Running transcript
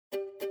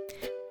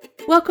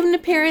Welcome to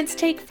Parents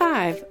Take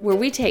 5, where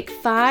we take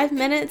 5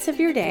 minutes of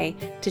your day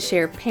to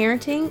share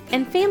parenting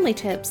and family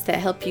tips that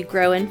help you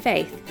grow in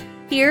faith.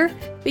 Here,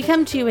 we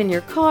come to you in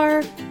your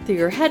car, through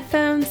your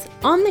headphones,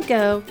 on the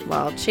go,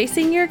 while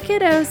chasing your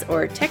kiddos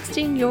or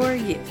texting your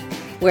youth.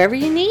 Wherever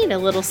you need a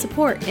little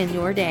support in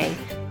your day.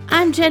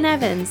 I'm Jen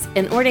Evans,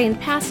 an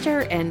ordained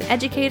pastor and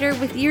educator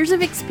with years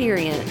of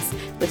experience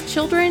with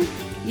children,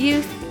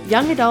 youth,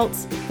 young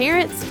adults,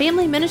 parents,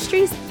 family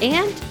ministries,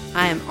 and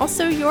I am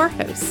also your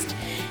host.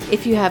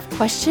 If you have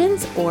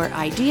questions or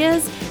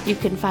ideas, you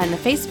can find the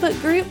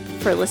Facebook group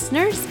for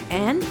listeners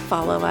and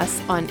follow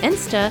us on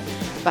Insta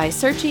by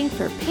searching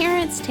for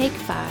Parents Take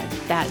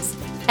 5. That's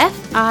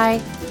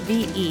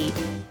F-I-V-E.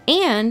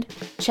 And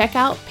check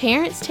out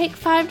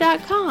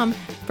parentstake5.com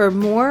for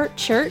more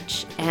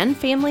church and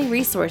family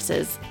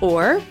resources,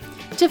 or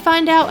to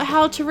find out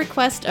how to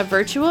request a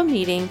virtual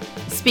meeting,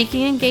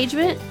 speaking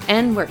engagement,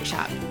 and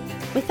workshop.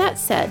 With that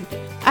said,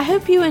 I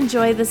hope you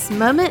enjoy this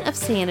moment of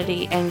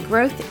sanity and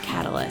growth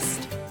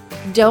catalyst.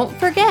 Don't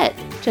forget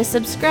to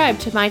subscribe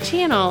to my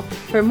channel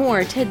for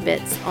more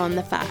tidbits on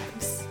the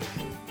fives.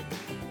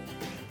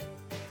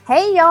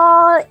 Hey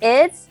y'all,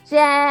 it's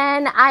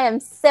Jen. I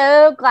am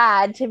so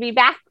glad to be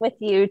back with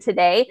you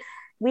today.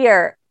 We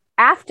are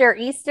after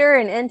Easter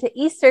and into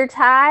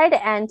Eastertide,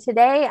 and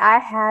today I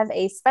have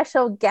a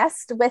special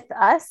guest with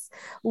us,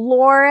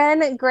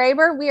 Lauren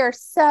Graber. We are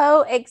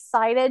so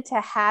excited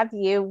to have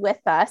you with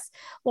us.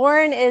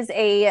 Lauren is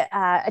a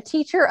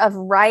teacher of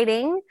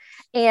writing,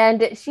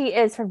 and she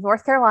is from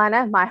North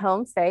Carolina, my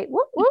home state,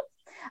 whoop, whoop.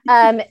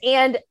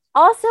 And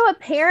also a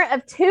parent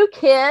of 2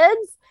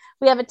 kids.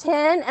 We have a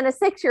 10 and a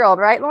 6-year-old,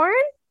 right, Lauren?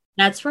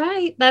 That's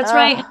right. That's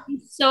right.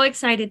 I'm so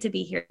excited to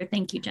be here.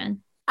 Thank you,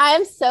 Jen. I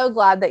am so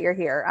glad that you're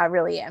here. I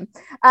really am.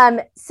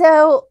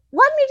 So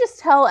let me just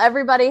tell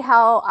everybody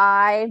how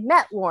I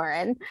met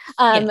Lauren.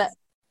 Yes.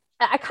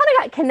 I kind of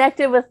got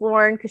connected with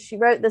Lauren because she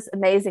wrote this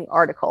amazing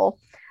article.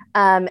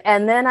 And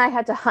then I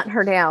had to hunt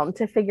her down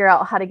to figure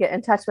out how to get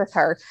in touch with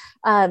her.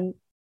 And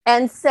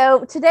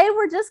so today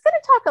we're just going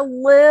to talk a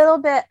little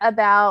bit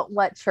about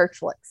what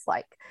church looks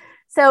like.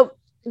 So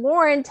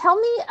Lauren, tell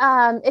me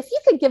if you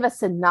could give a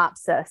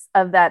synopsis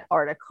of that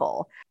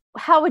article.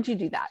 How would you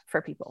do that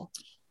for people?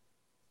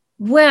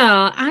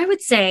 Well, I would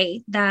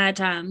say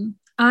that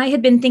I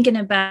had been thinking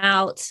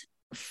about,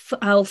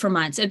 for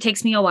months. It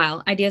takes me a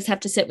while. Ideas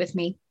have to sit with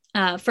me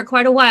for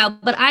quite a while.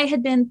 But I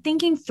had been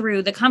thinking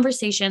through the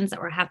conversations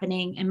that were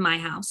happening in my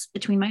house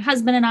between my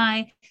husband and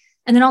I,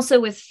 and then also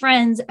with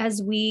friends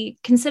as we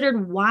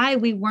considered why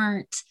we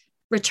weren't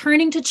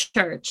returning to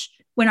church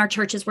when our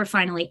churches were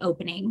finally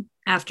opening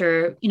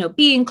after,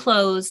 being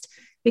closed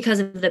because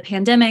of the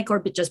pandemic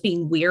or just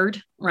being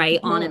weird, right,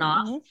 on and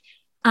off.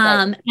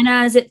 Right. And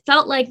as it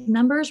felt like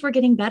numbers were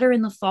getting better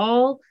in the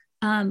fall,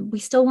 we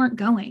still weren't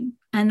going.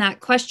 And that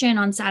question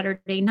on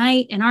Saturday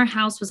night in our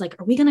house was like,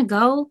 are we going to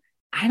go?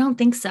 I don't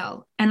think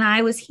so. And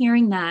I was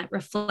hearing that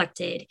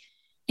reflected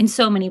in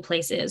so many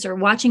places, or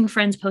watching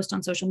friends post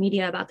on social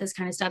media about this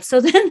kind of stuff.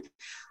 So then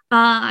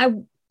I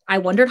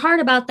wondered hard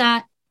about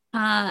that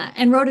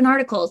and wrote an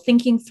article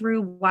thinking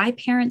through why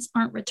parents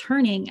aren't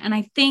returning. And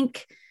I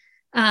think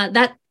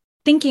that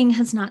thinking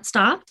has not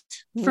stopped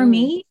for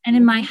me and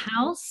in my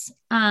house,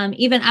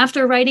 even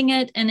after writing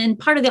it. And in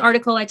part of the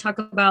article, I talk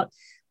about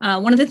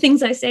one of the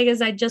things I say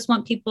is I just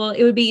want people,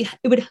 it would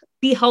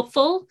be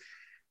helpful,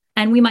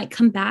 and we might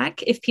come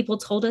back if people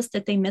told us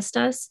that they missed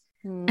us.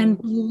 And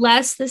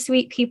bless the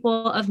sweet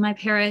people of my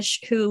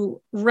parish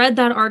who read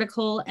that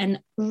article and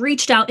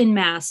reached out in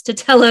mass to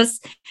tell us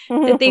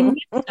that they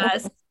missed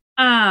us,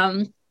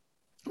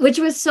 which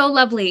was so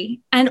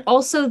lovely. And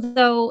also,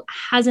 though,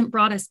 hasn't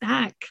brought us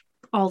back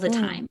all the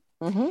time.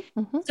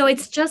 So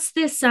it's just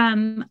this,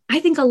 I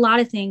think a lot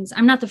of things,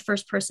 I'm not the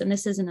first person,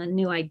 this isn't a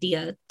new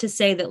idea to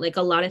say that like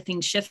a lot of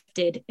things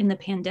shifted in the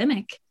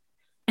pandemic,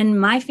 and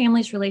my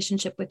family's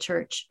relationship with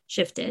church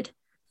shifted.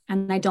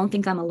 And I don't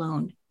think I'm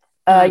alone.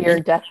 You're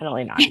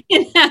definitely not.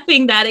 In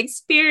having that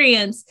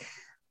experience.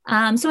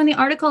 So in the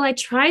article, I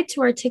tried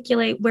to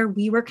articulate where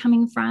we were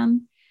coming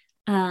from.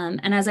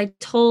 And as I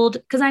told,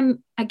 because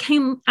I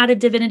came out of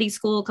divinity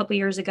school a couple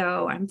years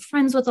ago, I'm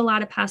friends with a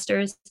lot of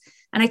pastors.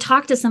 And I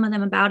talked to some of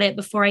them about it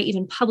before I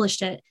even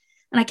published it.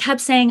 And I kept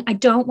saying, I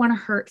don't want to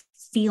hurt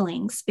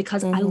feelings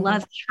because I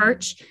love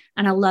church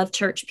and I love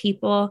church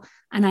people.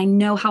 And I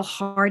know how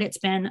hard it's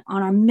been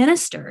on our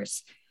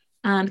ministers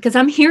because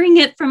I'm hearing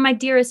it from my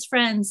dearest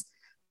friends,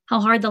 how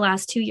hard the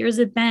last 2 years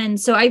have been.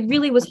 So I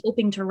really was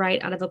hoping to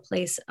write out of a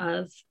place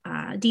of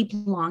deep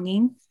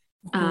longing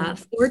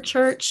for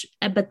church,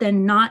 but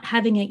then not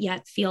having it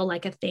yet feel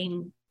like a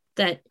thing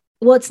that,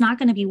 well, it's not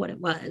going to be what it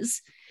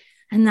was.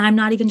 And I'm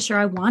not even sure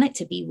I want it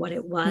to be what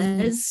it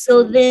was.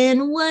 So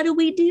then what do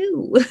we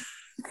do?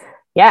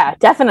 Yeah,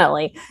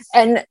 definitely.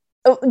 And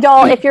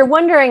y'all, if you're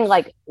wondering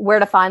like where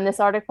to find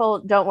this article,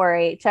 don't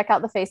worry. Check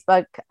out the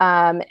Facebook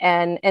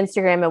and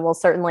Instagram, and we'll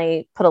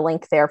certainly put a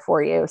link there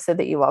for you so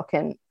that you all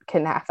can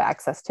have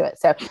access to it.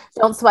 So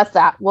don't sweat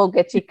that. We'll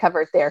get you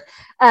covered there.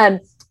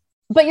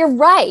 But you're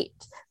right.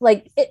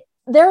 Like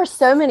there are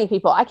so many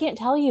people, I can't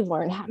tell you,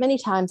 Lauren, how many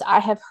times I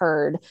have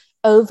heard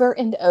over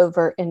and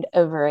over and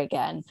over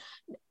again,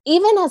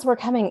 even as we're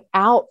coming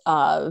out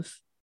of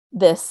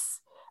this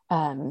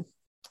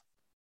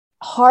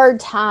hard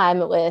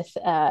time with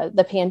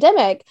the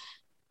pandemic,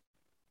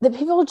 the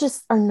people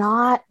just are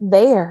not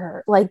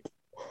there. Like,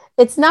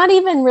 it's not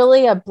even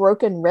really a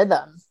broken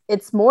rhythm.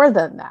 It's more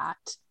than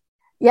that.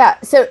 Yeah.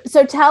 So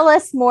tell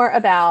us more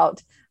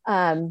about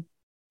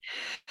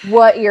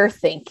what you're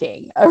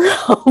thinking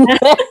around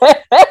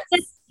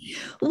this.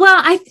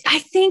 Well, I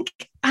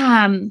think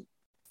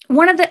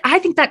I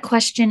think that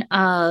question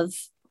of,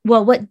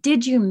 well, what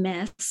did you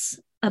miss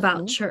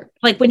about church?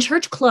 Like when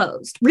church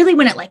closed, really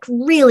when it like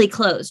really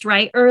closed,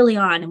 right? Early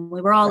on. And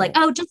we were all like,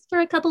 oh, just for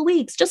a couple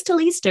weeks, just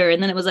till Easter.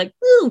 And then it was like,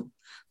 ooh,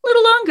 a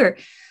little longer.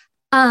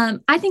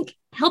 I think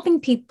helping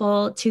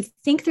people to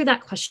think through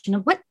that question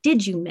of what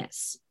did you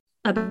miss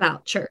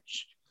about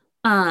church?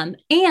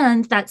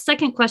 And that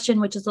second question,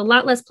 which is a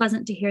lot less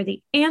pleasant to hear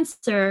the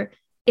answer,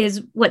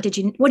 is what do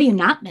you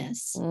not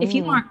miss? If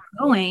you aren't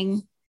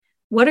going,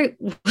 what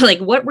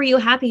were you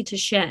happy to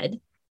shed?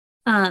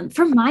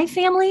 For my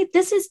family,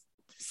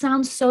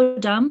 sounds so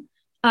dumb,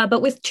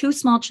 but with 2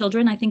 small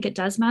children, I think it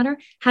does matter.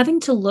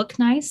 Having to look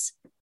nice,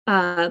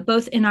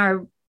 both in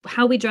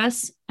how we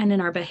dress and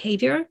in our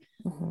behavior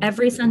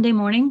every Sunday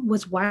morning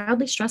was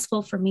wildly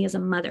stressful for me as a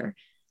mother.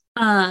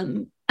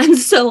 And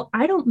so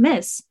I don't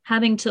miss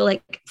having to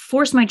like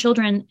force my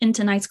children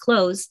into nice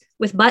clothes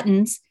with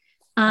buttons,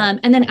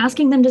 and then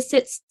asking them to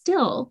sit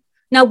still.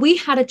 Now, we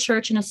had a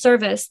church and a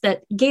service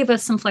that gave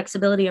us some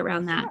flexibility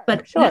around that,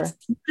 but that's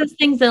those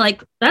things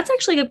that that's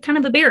actually kind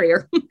of a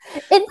barrier.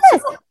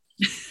 It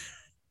is.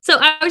 So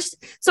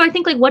I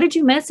think like, what did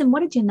you miss and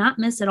what did you not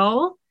miss at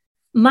all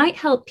might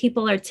help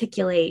people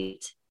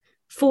articulate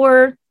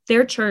for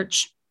their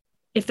church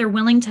if they're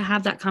willing to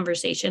have that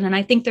conversation. And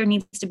I think there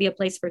needs to be a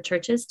place for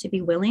churches to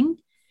be willing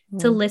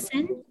to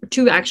listen,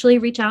 to actually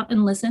reach out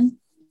and listen,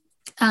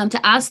 to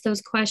ask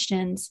those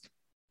questions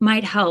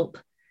might help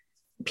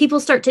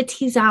people start to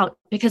tease out,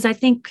 because I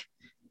think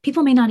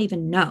people may not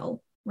even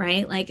know,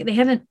 right? Like they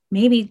haven't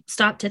maybe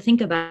stopped to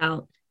think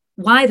about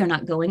why they're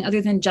not going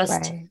other than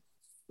just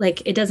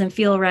like, it doesn't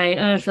feel right.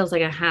 Oh, it feels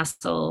like a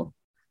hassle.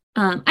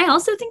 I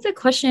also think the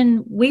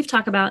question we've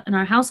talked about in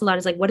our house a lot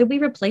is like, what did we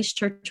replace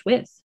church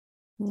with?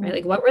 Right?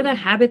 Like, what were the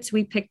habits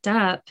we picked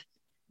up?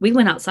 We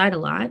went outside a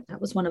lot. That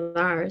was one of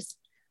ours.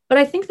 But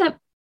I think that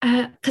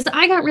because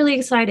I got really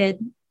excited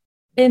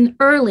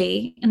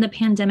early in the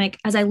pandemic,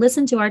 as I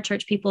listened to our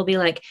church people be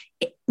like,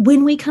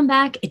 when we come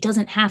back, it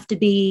doesn't have to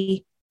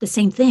be the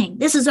same thing.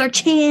 This is our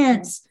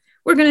chance.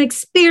 We're going to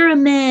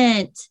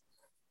experiment.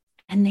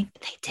 And they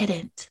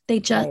didn't. They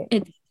just,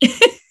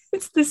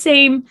 it's the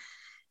same.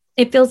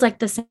 It feels like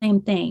the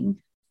same thing.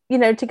 You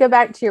know, to go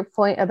back to your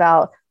point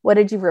about what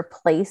did you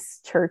replace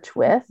church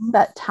with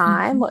that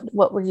time?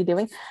 What were you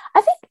doing?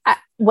 I think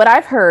what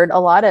I've heard a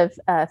lot of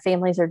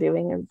families are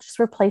doing are just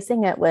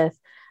replacing it with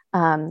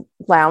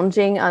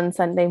lounging on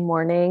Sunday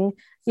morning,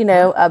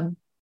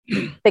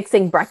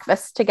 fixing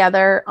breakfast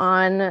together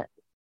on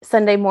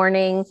Sunday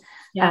morning,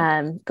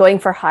 going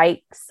for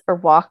hikes or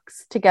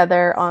walks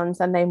together on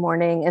Sunday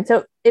morning. And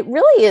so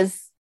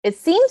it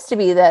seems to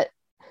be that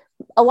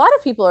a lot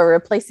of people are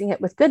replacing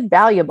it with good,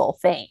 valuable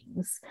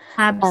things.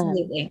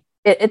 Absolutely.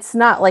 It's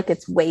not like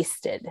it's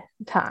wasted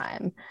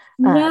time.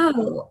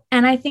 No.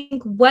 And I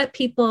think what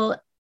people,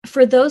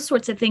 for those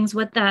sorts of things,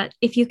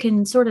 if you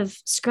can sort of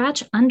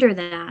scratch under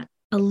that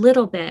a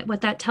little bit,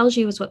 what that tells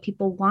you is what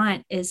people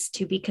want is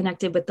to be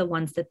connected with the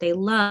ones that they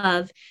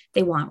love.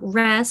 They want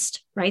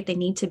rest, right? They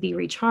need to be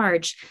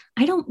recharged.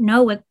 I don't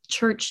know what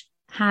church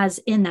has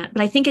in that,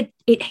 but I think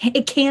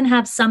it can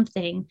have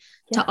something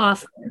to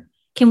offer.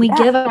 Can we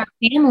give our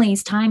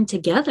families time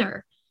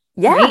together?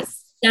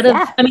 Yes.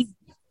 Right? I mean,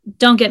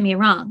 don't get me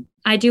wrong.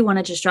 I do want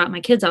to just drop my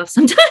kids off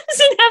sometimes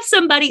and have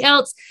somebody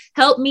else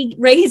help me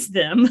raise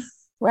them.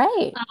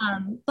 Right.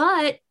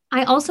 But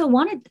I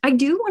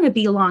do want to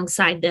be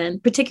alongside them,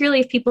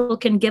 particularly if people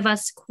can give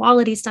us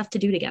quality stuff to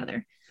do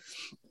together.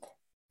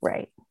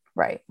 Right.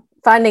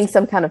 Finding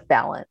some kind of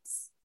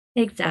balance.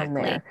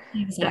 Exactly.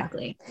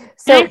 Yeah.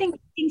 So I think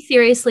taking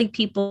seriously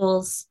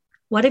people's,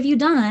 what have you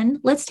done?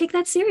 Let's take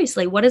that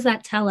seriously. What does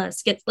that tell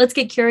us? Let's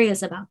get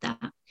curious about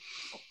that.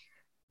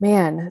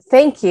 Man,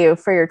 thank you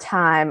for your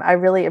time. I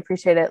really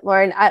appreciate it.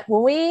 Lauren,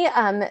 when we,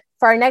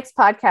 for our next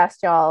podcast,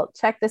 y'all,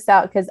 check this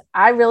out, because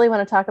I really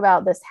want to talk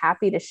about this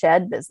happy to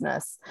shed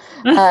business.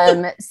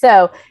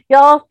 So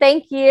y'all,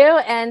 thank you.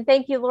 And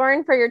thank you,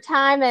 Lauren, for your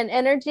time and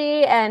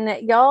energy.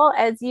 And y'all,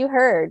 as you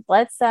heard,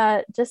 let's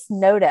just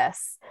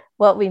notice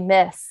what we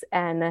miss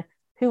and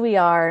who we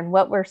are and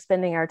what we're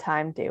spending our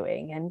time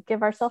doing, and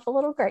give ourselves a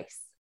little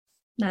grace.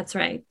 That's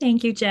right.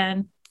 Thank you,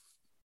 Jen.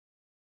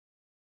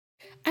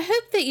 I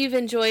hope that you've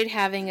enjoyed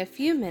having a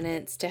few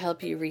minutes to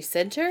help you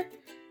recenter,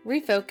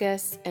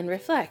 refocus, and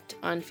reflect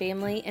on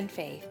family and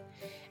faith.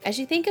 As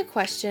you think of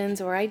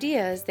questions or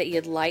ideas that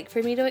you'd like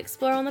for me to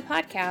explore on the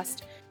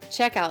podcast,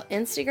 check out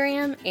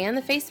Instagram and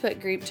the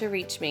Facebook group to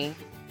reach me.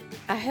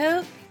 I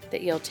hope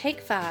that you'll take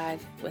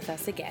 5 with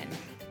us again.